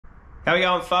How we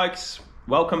going, folks?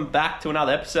 Welcome back to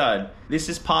another episode. This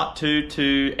is part 2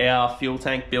 to our fuel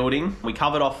tank building. We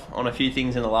covered off on a few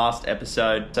things in the last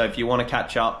episode, so if you want to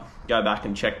catch up, go back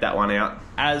and check that one out.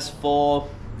 As for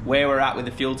where we're at with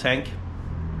the fuel tank,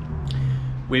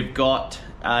 we've got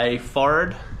a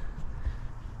forward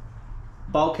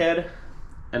bulkhead,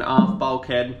 an aft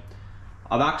bulkhead.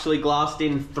 I've actually glassed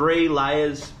in 3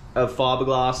 layers of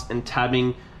fiberglass and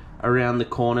tabbing around the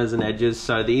corners and edges,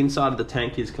 so the inside of the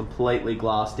tank is completely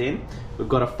glassed in. We've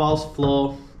got a false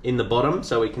floor in the bottom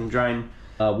so we can drain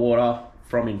water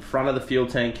from in front of the fuel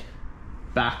tank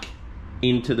back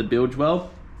into the bilge well.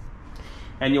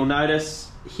 And you'll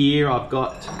notice here I've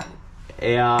got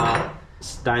our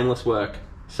stainless work.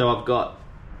 So I've got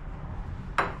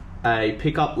a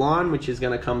pickup line which is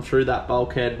going to come through that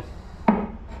bulkhead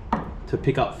to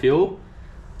pick up fuel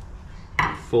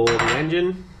for the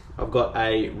engine. I've got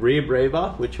a rear breather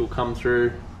which will come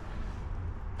through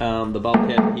the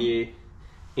bulkhead here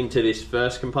into this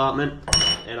first compartment,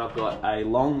 and I've got a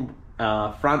long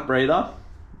front breather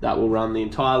that will run the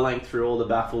entire length through all the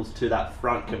baffles to that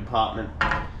front compartment.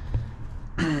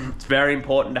 It's very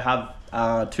important to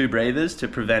have 2 breathers to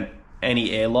prevent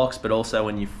any airlocks, but also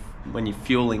when you're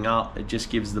fueling up, it just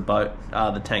gives the boat,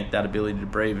 the tank, that ability to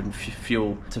breathe and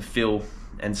fuel to fill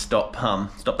and stop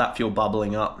that fuel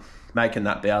bubbling up, making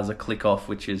that bowser click off,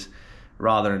 which is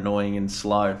rather annoying and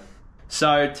slow.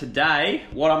 So today,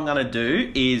 what I'm gonna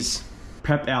do is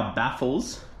prep our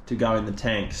baffles to go in the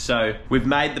tank. So we've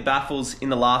made the baffles in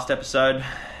the last episode.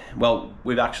 Well,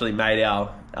 we've actually made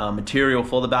our material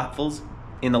for the baffles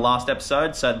in the last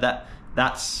episode. So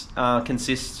that's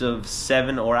consists of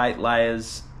 7 or 8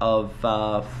 layers of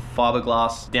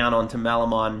fiberglass down onto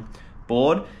melamine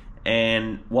board.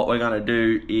 And what we're gonna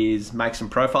do is make some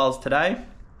profiles today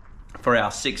for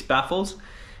our 6 baffles,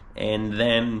 and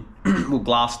then we'll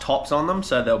glass tops on them,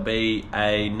 so there'll be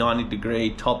a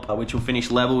 90-degree top which will finish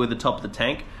level with the top of the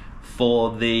tank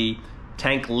for the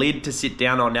tank lid to sit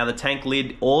down on. Now the tank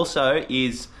lid also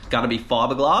is going to be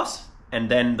fiberglass, and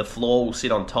then the floor will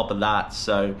sit on top of that,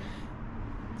 so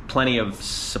plenty of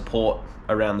support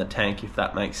around the tank, if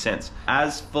that makes sense.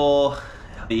 As for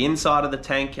the inside of the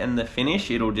tank and the finish,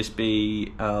 it'll just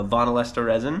be vinyl ester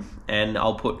resin, and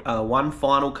I'll put one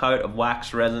final coat of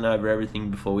wax resin over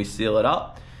everything before we seal it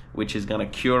up, which is going to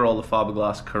cure all the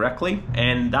fiberglass correctly.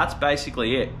 And that's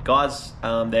basically it, guys.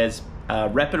 There's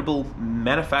reputable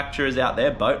manufacturers out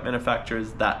there, boat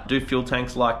manufacturers, that do fuel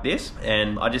tanks like this,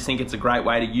 and I just think it's a great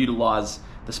way to utilize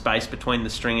the space between the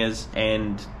stringers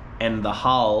and the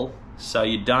hull, so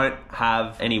you don't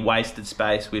have any wasted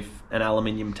space with an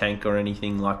aluminium tank or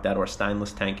anything like that, or a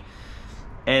stainless tank.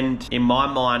 And in my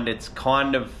mind, it's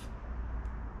kind of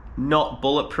not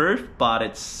bulletproof, but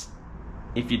it's,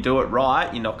 if you do it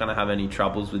right, you're not going to have any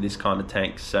troubles with this kind of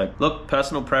tank. So look,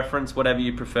 personal preference, whatever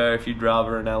you prefer. If you'd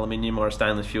rather an aluminium or a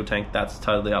stainless fuel tank, that's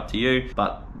totally up to you,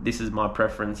 but this is my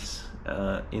preference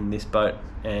in this boat,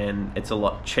 and it's a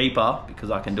lot cheaper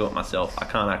because I can do it myself. I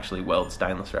can't actually weld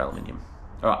stainless or aluminium.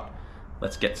 All right,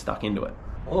 let's get stuck into it.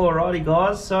 Alrighty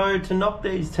guys, so to knock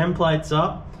these templates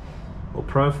up, or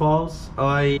profiles,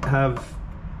 I have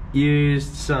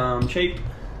used some cheap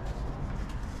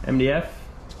MDF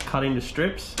cut into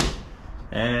strips,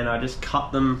 and I just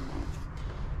cut them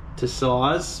to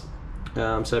size,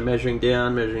 so measuring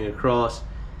down, measuring across,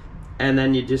 and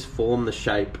then you just form the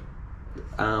shape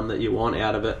that you want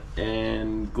out of it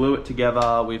and glue it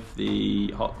together with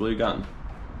the hot glue gun.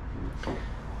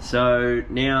 So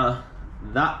now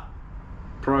that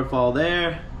profile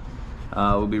there,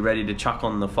 we'll be ready to chuck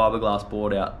on the fiberglass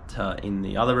board out in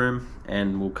the other room,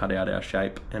 and we'll cut out our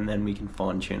shape, and then we can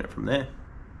fine tune it from there.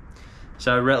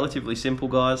 So relatively simple,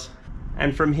 guys.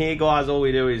 And from here, guys, all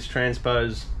we do is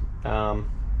transpose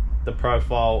the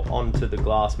profile onto the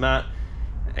glass mat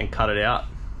and cut it out.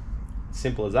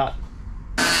 Simple as that.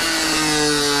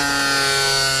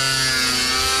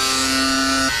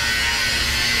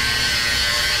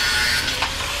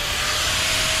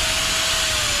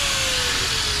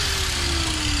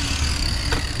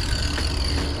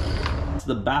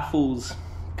 The baffles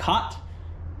cut.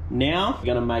 Now we're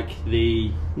going to make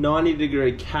the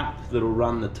 90-degree cap that'll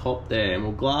run the top there, and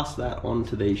we'll glass that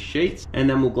onto these sheets, and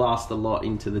then we'll glass the lot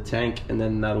into the tank, and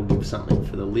then that'll give something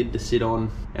for the lid to sit on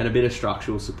and a bit of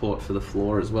structural support for the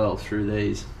floor as well through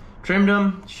these. Trimmed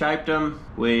them, shaped them,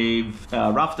 we've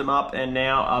roughed them up, and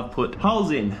now I've put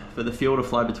holes in for the fuel to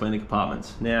flow between the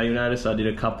compartments. Now you'll notice I did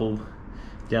a couple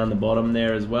down the bottom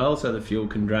there as well, so the fuel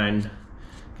can drain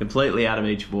completely out of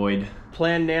each void.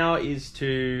 Plan now is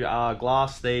to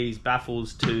glass these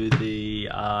baffles to the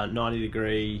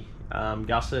 90-degree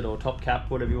gusset or top cap,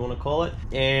 whatever you want to call it.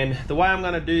 And the way I'm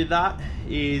going to do that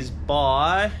is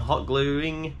by hot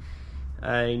gluing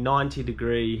a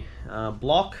 90-degree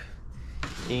block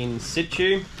in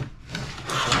situ,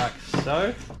 like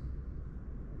so.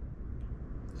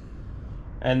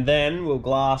 And then we'll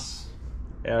glass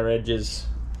our edges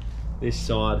this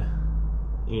side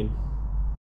in.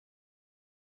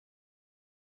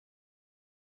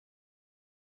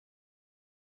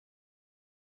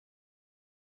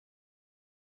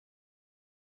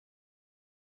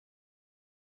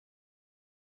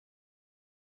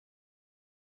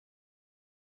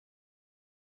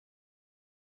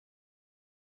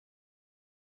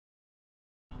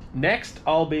 Next,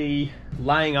 I'll be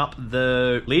laying up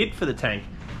the lid for the tank.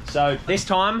 So this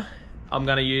time, I'm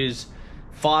going to use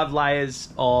 5 layers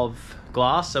of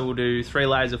glass. So we'll do 3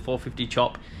 layers of 450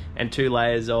 chop and 2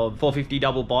 layers of 450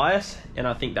 double bias. And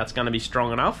I think that's going to be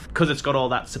strong enough because it's got all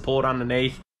that support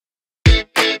underneath.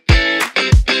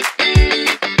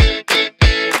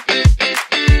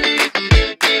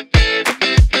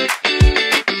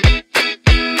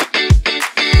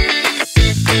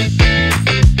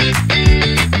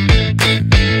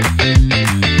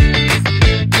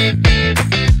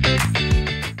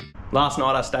 Last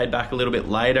night I stayed back a little bit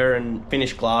later and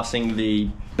finished glassing the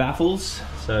baffles.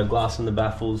 So glassing the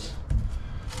baffles.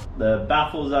 The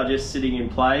baffles are just sitting in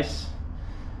place.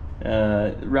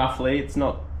 Roughly, it's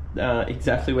not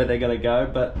exactly where they're going to go,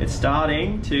 but it's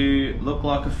starting to look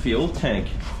like a fuel tank.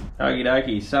 Okie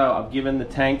dokie, so I've given the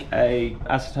tank a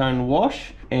acetone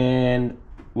wash and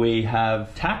we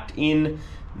have tacked in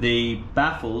the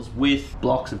baffles with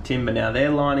blocks of timber. Now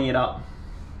they're lining it up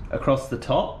across the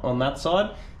top on that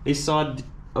side. This side,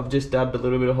 I've just dabbed a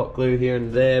little bit of hot glue here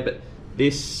and there, but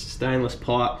this stainless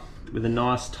pipe with a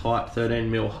nice tight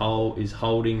 13mm hole is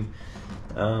holding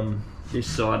this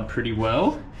side pretty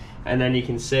well. And then you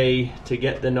can see to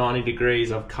get the 90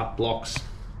 degrees, I've cut blocks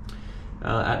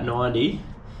at 90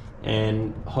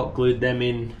 and hot glued them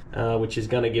in, which is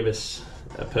going to give us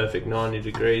a perfect 90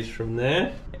 degrees from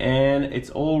there. And it's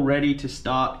all ready to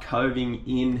start coving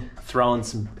in, throwing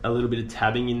a little bit of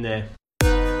tabbing in there.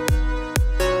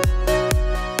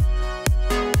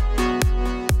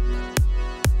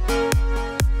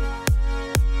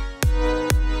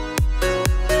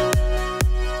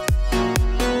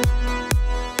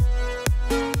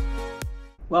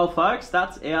 Well folks,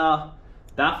 that's our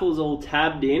baffles all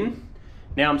tabbed in.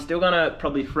 Now I'm still gonna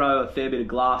probably throw a fair bit of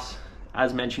glass,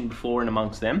 as mentioned before, in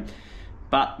amongst them.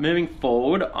 But moving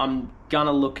forward, I'm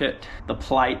gonna look at the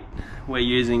plate we're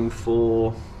using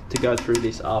to go through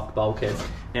this aft bulkhead.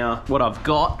 Now, what I've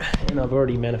got, and I've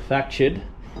already manufactured,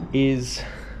 is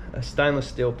a stainless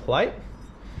steel plate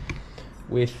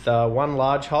with 1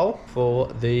 large hole for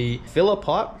the filler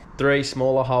pipe, 3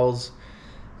 smaller holes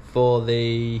for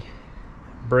the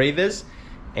breathers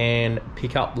and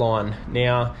pickup line.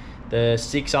 Now the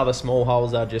 6 other small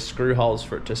holes are just screw holes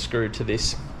for it to screw to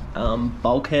this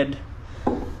bulkhead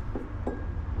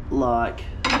like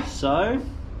so,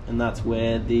 and that's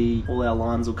where all our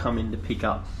lines will come in to pick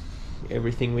up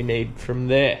everything we need from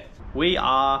there. We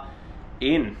are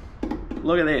in.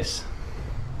 Look at this.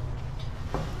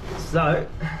 So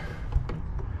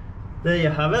there you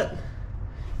have it.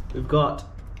 We've got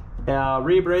our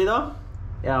rear breather,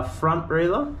 our front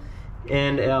breather,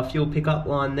 and our fuel pickup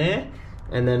line there,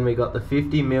 and then we got the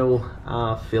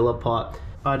 50mm filler pipe.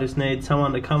 I just need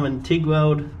someone to come and TIG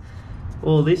weld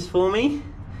all this for me,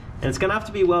 and it's gonna have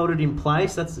to be welded in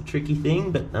place. That's the tricky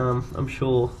thing, but I'm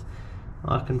sure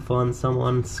I can find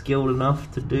someone skilled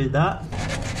enough to do that.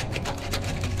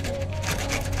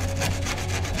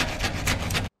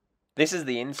 This is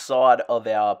the inside of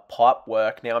our pipe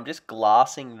work. Now I'm just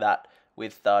glassing that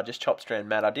with just chop strand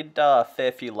mat. I did a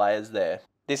fair few layers there.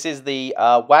 This is the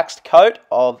waxed coat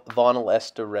of vinyl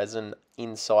ester resin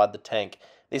inside the tank.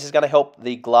 This is going to help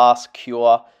the glass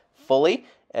cure fully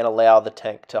and allow the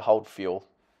tank to hold fuel.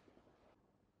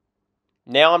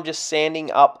 Now I'm just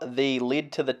sanding up the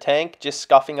lid to the tank, just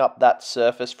scuffing up that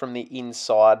surface from the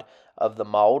inside of the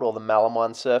mould, or the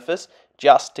melamine surface,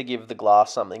 just to give the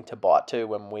glass something to bite to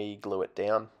when we glue it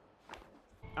down.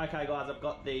 Okay guys, I've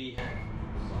got the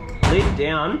lid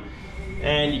down,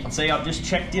 and you can see I've just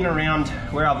checked in around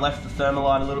where I've left the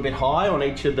thermalite a little bit high on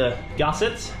each of the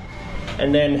gussets,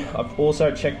 and then I've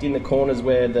also checked in the corners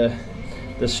where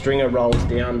the stringer rolls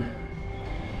down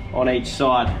on each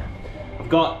side. I've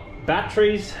got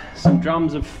batteries, some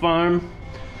drums of foam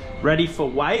ready for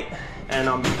weight, and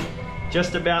I'm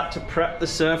just about to prep the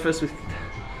surface with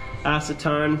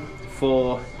acetone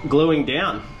for gluing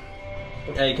down.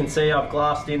 You can see I've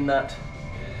glassed in that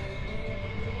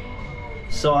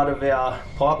side of our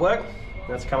pipework,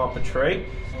 That's come off a tree.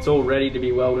 It's all ready to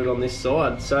be welded on this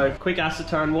side. So quick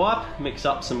acetone wipe, mix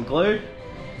up some glue,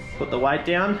 put the weight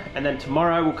down, and then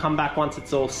tomorrow we'll come back once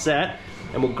it's all set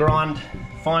and we'll grind,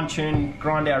 fine tune,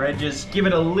 grind our edges, give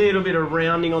it a little bit of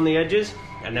rounding on the edges,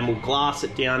 and then we'll glass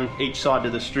it down each side to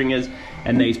the stringers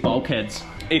and these bulkheads.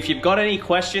 If you've got any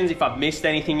questions, if I've missed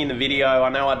anything in the video, I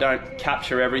know I don't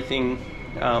capture everything,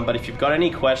 but if you've got any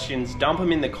questions, dump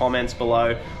them in the comments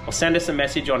below or send us a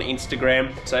message on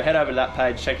Instagram. So head over to that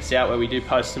page, check us out where we do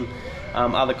post some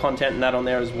other content and that on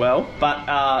there as well.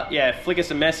 But yeah, flick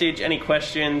us a message, any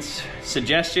questions,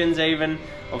 suggestions even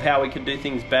of how we could do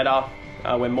things better.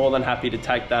 We're more than happy to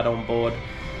take that on board,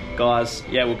 guys.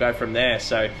 Yeah, we'll go from there.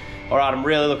 So, all right, I'm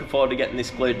really looking forward to getting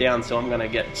this glued down, so I'm gonna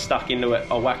get stuck into it.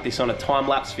 I'll whack this on a time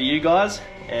lapse for you guys,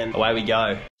 and away we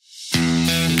go.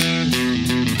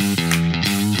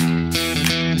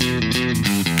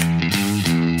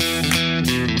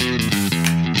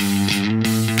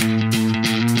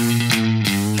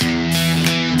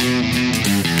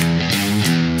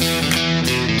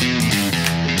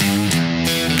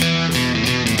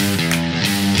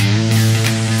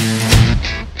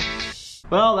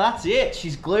 Well, that's it.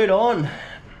 She's glued on.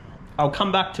 I'll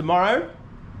come back tomorrow,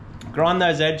 grind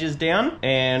those edges down,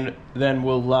 and then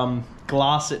we'll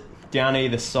glass it down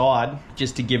either side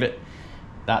just to give it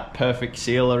that perfect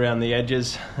seal around the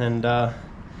edges. And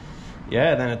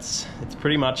yeah, then it's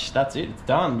pretty much, that's it. It's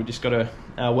done. We just got to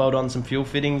weld on some fuel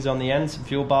fittings on the end, some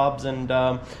fuel bulbs, and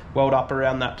weld up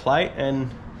around that plate.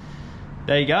 And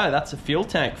there you go. That's a fuel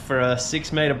tank for a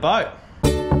 6-meter boat.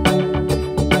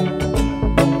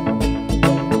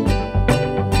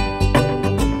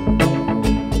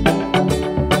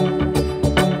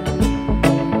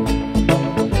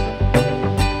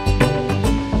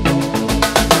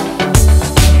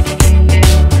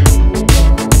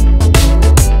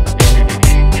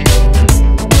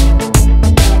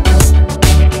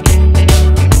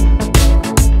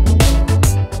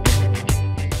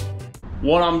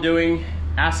 What I'm doing,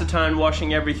 acetone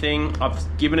washing everything.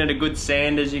 I've given it a good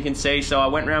sand, as you can see. So I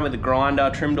went around with the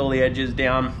grinder, trimmed all the edges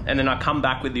down, and then I come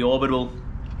back with the orbital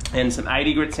and some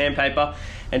 80 grit sandpaper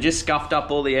and just scuffed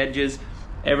up all the edges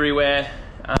everywhere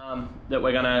that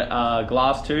we're gonna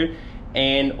glass to,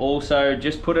 and also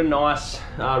just put a nice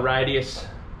radius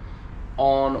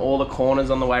on all the corners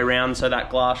on the way around, so that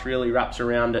glass really wraps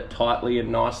around it tightly and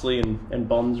nicely and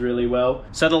bonds really well.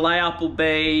 So the layup will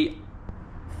be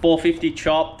 450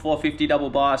 chop, 450 double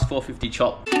bias, 450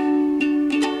 chop.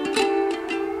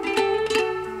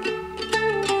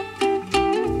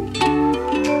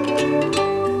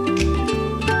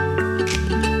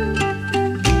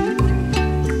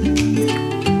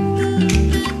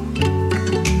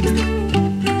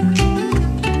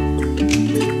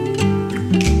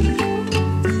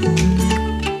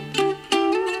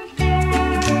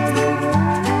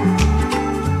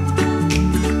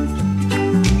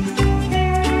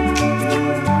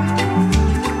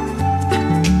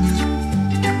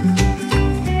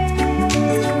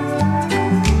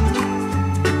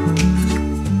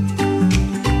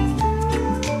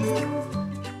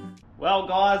 Well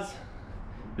guys,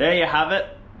 there you have it.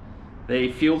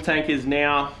 The fuel tank is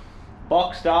now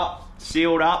boxed up,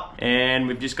 sealed up, and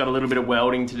we've just got a little bit of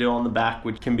welding to do on the back,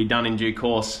 which can be done in due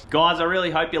course. Guys, I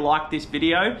really hope you liked this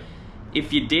video.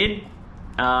 If you did,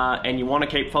 and you want to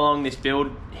keep following this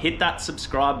build, hit that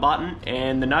subscribe button,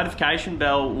 and the notification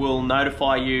bell will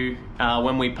notify you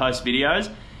when we post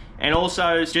videos. And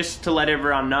also, just to let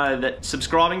everyone know that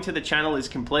subscribing to the channel is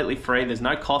completely free. There's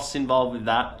no costs involved with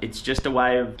that. It's just a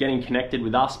way of getting connected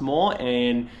with us more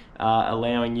and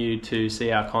allowing you to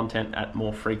see our content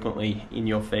more frequently in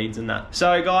your feeds and that.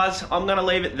 So guys, I'm gonna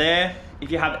leave it there.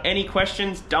 If you have any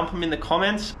questions, dump them in the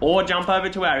comments or jump over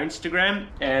to our Instagram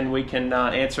and we can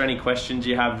answer any questions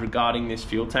you have regarding this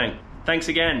fuel tank. Thanks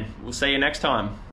again. We'll see you next time.